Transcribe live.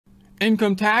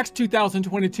Income tax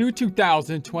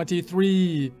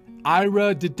 2022-2023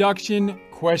 IRA Deduction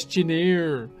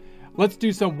Questionnaire. Let's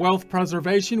do some wealth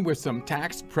preservation with some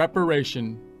tax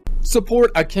preparation. Support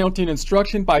accounting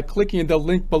instruction by clicking the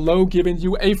link below, giving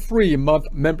you a free month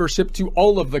membership to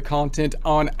all of the content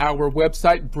on our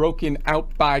website, broken out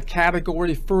by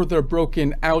category, further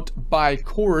broken out by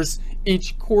course.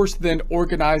 Each course then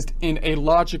organized in a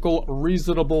logical,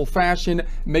 reasonable fashion,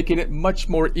 making it much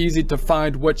more easy to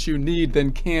find what you need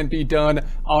than can be done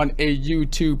on a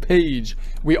YouTube page.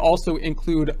 We also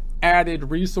include added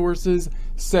resources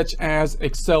such as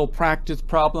Excel practice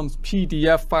problems,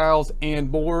 PDF files,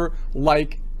 and more,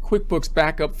 like QuickBooks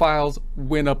backup files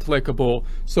when applicable.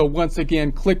 So once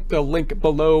again, click the link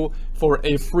below for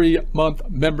a free month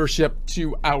membership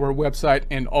to our website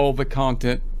and all the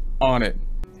content on it.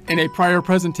 In a prior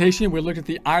presentation, we looked at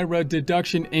the IRA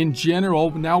deduction in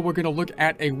general. Now we're going to look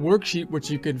at a worksheet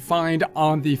which you can find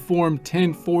on the Form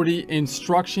 1040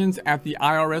 instructions at the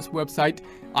IRS website,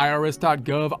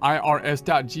 irs.gov,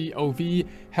 irs.gov,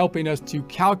 helping us to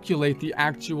calculate the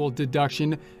actual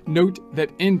deduction. Note that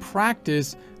in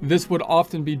practice, this would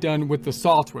often be done with the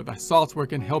software. The software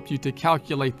can help you to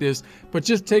calculate this, but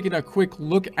just taking a quick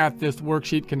look at this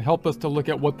worksheet can help us to look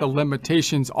at what the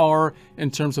limitations are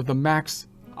in terms of the max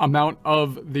amount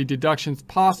of the deductions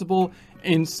possible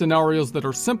in scenarios that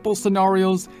are simple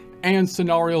scenarios and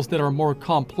scenarios that are more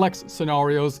complex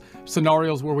scenarios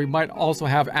where we might also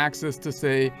have access to,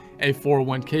 say, a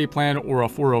 401k plan or a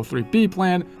 403b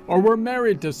plan, or we're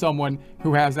married to someone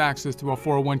who has access to a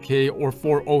 401k or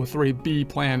 403b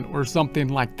plan or something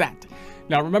like that.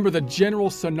 Now remember, the general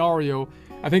scenario,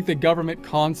 I think the government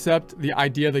concept, the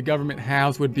idea the government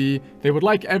has would be they would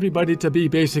like everybody to be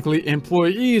basically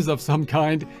employees of some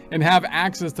kind and have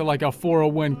access to like a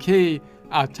 401k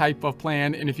type of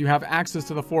plan. And if you have access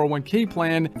to the 401k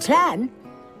plan,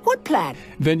 What plan?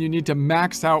 Then you need to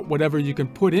max out whatever you can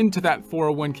put into that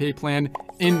 401k plan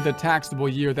in the taxable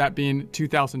year, that being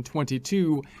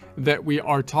 2022 that we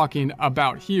are talking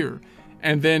about here.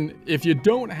 And then if you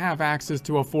don't have access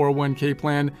to a 401k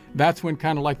plan, that's when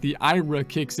kind of like the IRA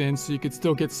kicks in, so you could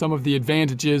still get some of the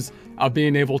advantages of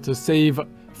being able to save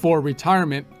for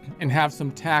retirement and have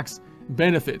some tax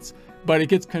benefits. But it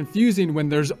gets confusing when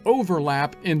there's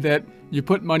overlap in that you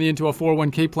put money into a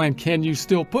 401k plan. Can you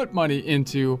still put money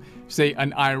into, say,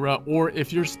 an IRA? Or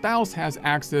if your spouse has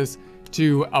access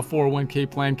to a 401k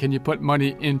plan, can you put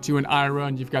money into an IRA?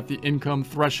 And you've got the income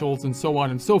thresholds and so on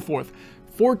and so forth.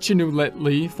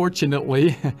 Fortunately,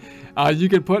 you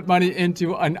can put money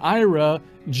into an IRA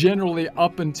generally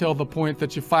up until the point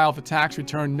that you file the tax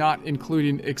return, not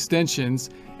including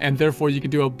extensions, and therefore you can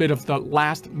do a bit of the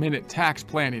last minute tax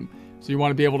planning. So you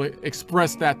want to be able to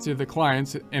express that to the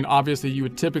clients, and obviously you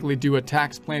would typically do a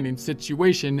tax planning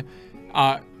situation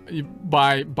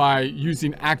by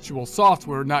using actual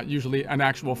software, not usually an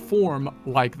actual form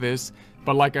like this.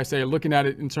 But like I say, looking at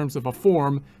it in terms of a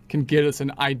form can get us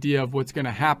an idea of what's going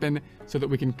to happen so that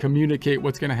we can communicate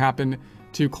what's going to happen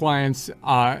to clients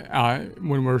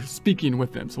when we're speaking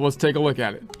with them. So let's take a look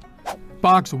at it.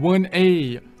 Box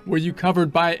 1A, were you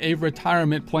covered by a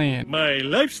retirement plan? My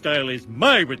lifestyle is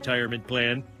my retirement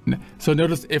plan. So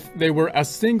notice if they were a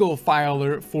single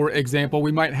filer, for example,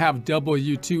 we might have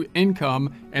W-2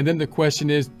 income. And then the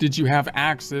question is, did you have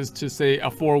access to, say, a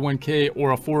 401k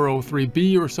or a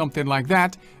 403b or something like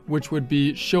that, which would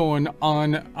be shown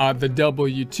on the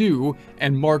W-2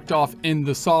 and marked off in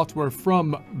the software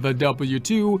from the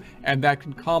W-2. And that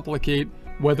can complicate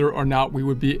whether or not we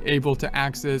would be able to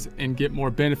access and get more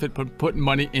benefit by putting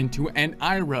money into an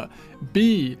IRA.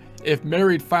 B, if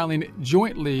married filing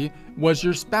jointly, was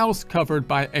your spouse covered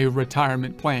by a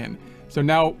retirement plan? So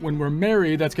now when we're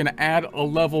married, that's going to add a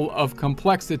level of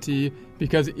complexity,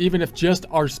 because even if just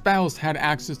our spouse had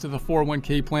access to the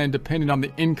 401k plan, depending on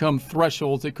the income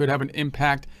thresholds, it could have an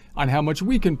impact on how much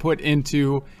we can put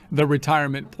into the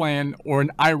retirement plan, or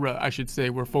an IRA, I should say.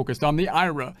 We're focused on the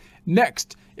IRA.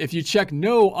 Next, if you check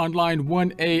no on line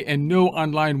 1A and no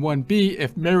on line 1B,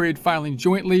 if married filing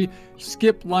jointly,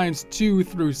 skip lines 2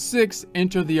 through 6,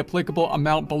 enter the applicable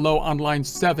amount below on line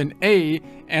 7A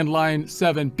and line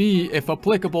 7B if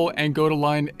applicable, and go to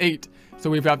line 8. So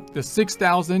we've got the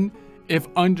 6,000 if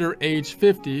under age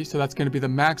 50, so that's going to be the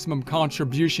maximum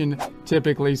contribution,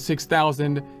 typically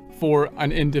 6,000 for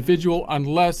an individual,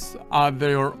 unless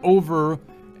they are over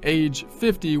age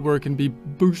 50, where it can be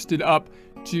boosted up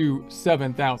to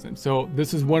 7,000. So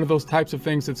this is one of those types of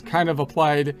things that's kind of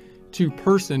applied to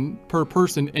per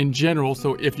person in general.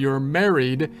 So if you're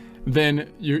married,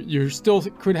 then you still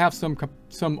could have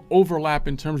some overlap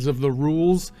in terms of the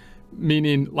rules,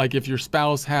 meaning like if your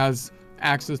spouse has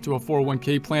access to a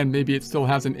 401k plan, maybe it still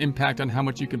has an impact on how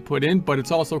much you can put in, but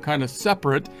it's also kind of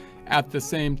separate at the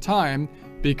same time,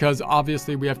 because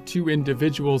obviously we have two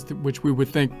individuals which we would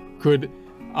think could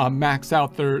max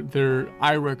out their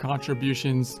IRA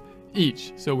contributions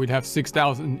each. So we'd have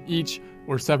 6,000 each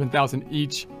or 7,000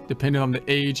 each, depending on the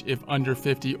age, if under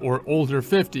 50 or older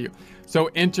 50. So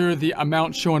enter the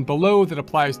amount shown below that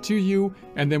applies to you.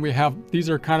 And then we have, these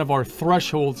are kind of our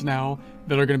thresholds now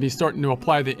that are going to be starting to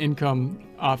apply the income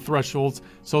thresholds.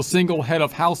 So single head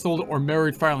of household or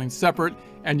married filing separate,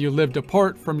 and you lived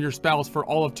apart from your spouse for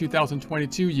all of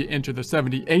 2022, you enter the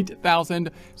 78,000.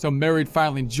 So married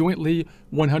filing jointly,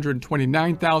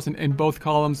 129,000 in both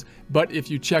columns. But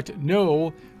if you checked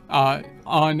no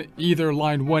on either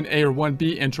line 1A or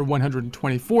 1B, enter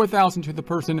 124,000 to the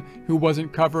person who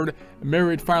wasn't covered.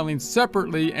 Married filing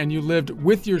separately, and you lived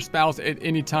with your spouse at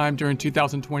any time during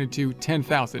 2022,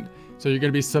 10,000. So you're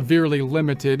going to be severely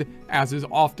limited, as is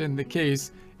often the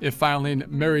case if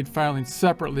married filing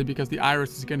separately, because the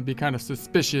IRS is going to be kind of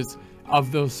suspicious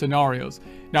of those scenarios.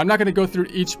 Now, I'm not going to go through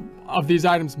each of these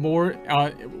items more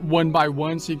one by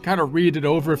one, so you can kind of read it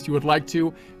over if you would like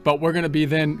to, but we're going to be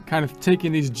then kind of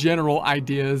taking these general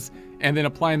ideas and then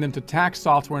applying them to tax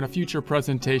software in a future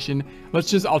presentation.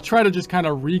 I'll try to just kind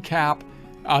of recap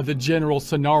the general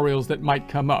scenarios that might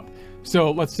come up. So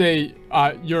let's say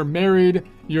you're married,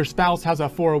 your spouse has a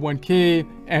 401k,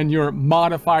 and your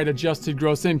modified adjusted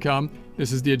gross income.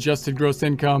 This is the adjusted gross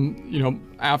income, you know,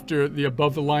 after the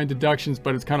above the line deductions,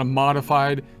 but it's kind of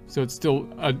modified. So it's still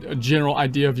a general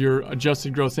idea of your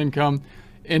adjusted gross income.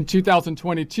 In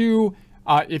 2022,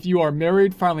 if you are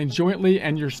married filing jointly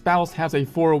and your spouse has a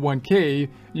 401k,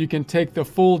 you can take the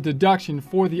full deduction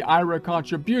for the IRA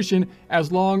contribution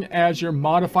as long as your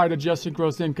modified adjusted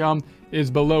gross income is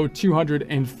below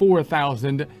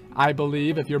 204,000. I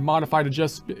believe if your modified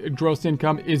adjusted gross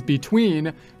income is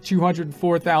between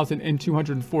 204,000 and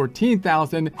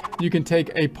 214,000, you can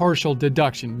take a partial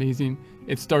deduction, meaning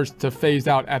it starts to phase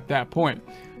out at that point.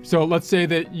 So let's say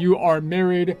that you are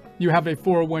married, you have a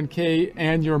 401k,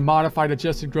 and your modified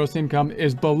adjusted gross income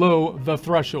is below the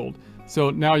threshold. So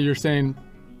now you're saying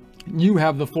you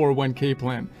have the 401k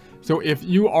plan. So if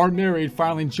you are married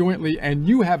filing jointly and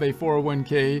you have a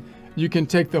 401k, you can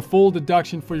take the full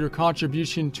deduction for your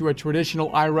contribution to a traditional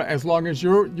IRA as long as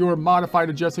your modified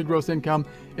adjusted gross income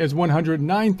is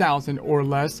 109,000 or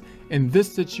less. In this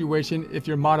situation, if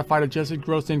your modified adjusted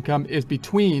gross income is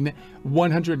between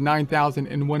 109,000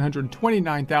 and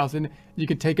 129,000, you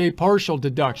can take a partial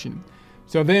deduction.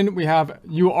 So then we have,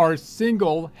 you are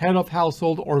single, head of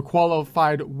household, or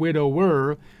qualified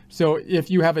widower. So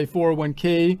if you have a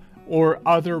 401k or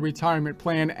other retirement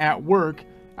plan at work,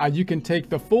 you can take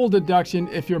the full deduction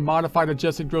if your modified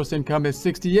adjusted gross income is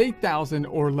 68,000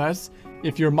 or less.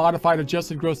 If your modified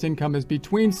adjusted gross income is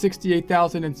between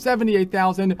 68,000 and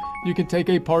 78,000, you can take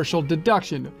a partial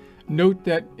deduction. Note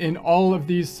that in all of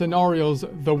these scenarios,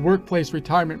 the workplace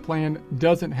retirement plan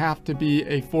doesn't have to be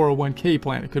a 401k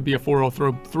plan. It could be a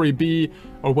 403b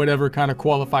or whatever kind of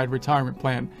qualified retirement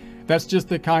plan. That's just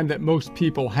the kind that most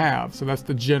people have. So that's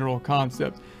the general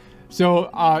concept. So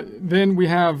then we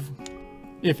have,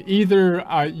 if either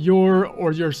your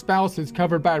or your spouse is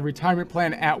covered by a retirement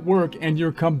plan at work and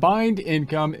your combined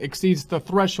income exceeds the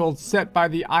threshold set by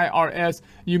the IRS,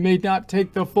 you may not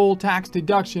take the full tax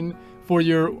deduction for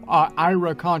your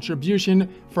IRA contribution.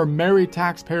 For married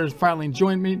taxpayers filing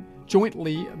jointly,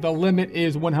 the limit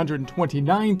is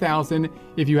 129,000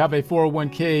 if you have a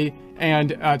 401k,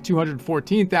 and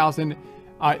 214,000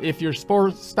 if your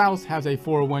spouse has a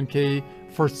 401k.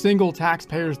 For single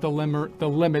taxpayers, the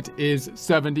limit is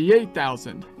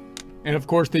 78,000. And of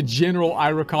course, the general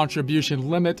IRA contribution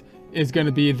limit is going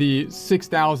to be the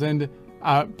 6,000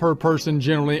 per person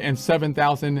generally, and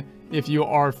 7,000 if you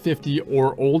are 50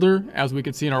 or older, as we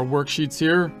can see in our worksheets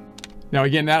here. Now,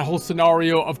 again, that whole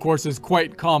scenario, of course, is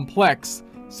quite complex.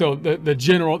 So the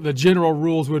general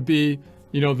rules would be,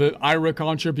 you know, the IRA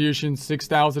contribution,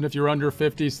 6,000 if you're under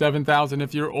 50, 7,000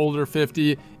 if you're older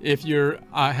 50. If you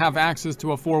have access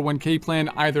to a 401k plan,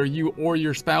 either you or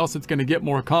your spouse, it's going to get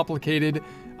more complicated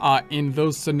in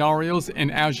those scenarios. And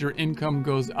as your income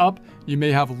goes up, you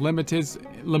may have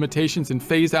limitations and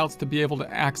phase outs to be able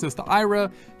to access the IRA.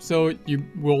 So you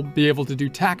will be able to do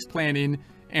tax planning,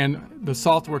 and the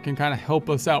software can kind of help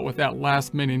us out with that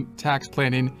last minute tax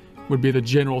planning. Would be the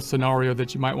general scenario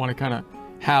that you might want to kind of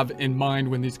have in mind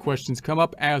when these questions come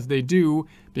up, as they do,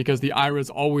 because the IRA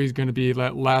is always going to be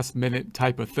that last minute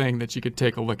type of thing that you could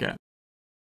take a look at.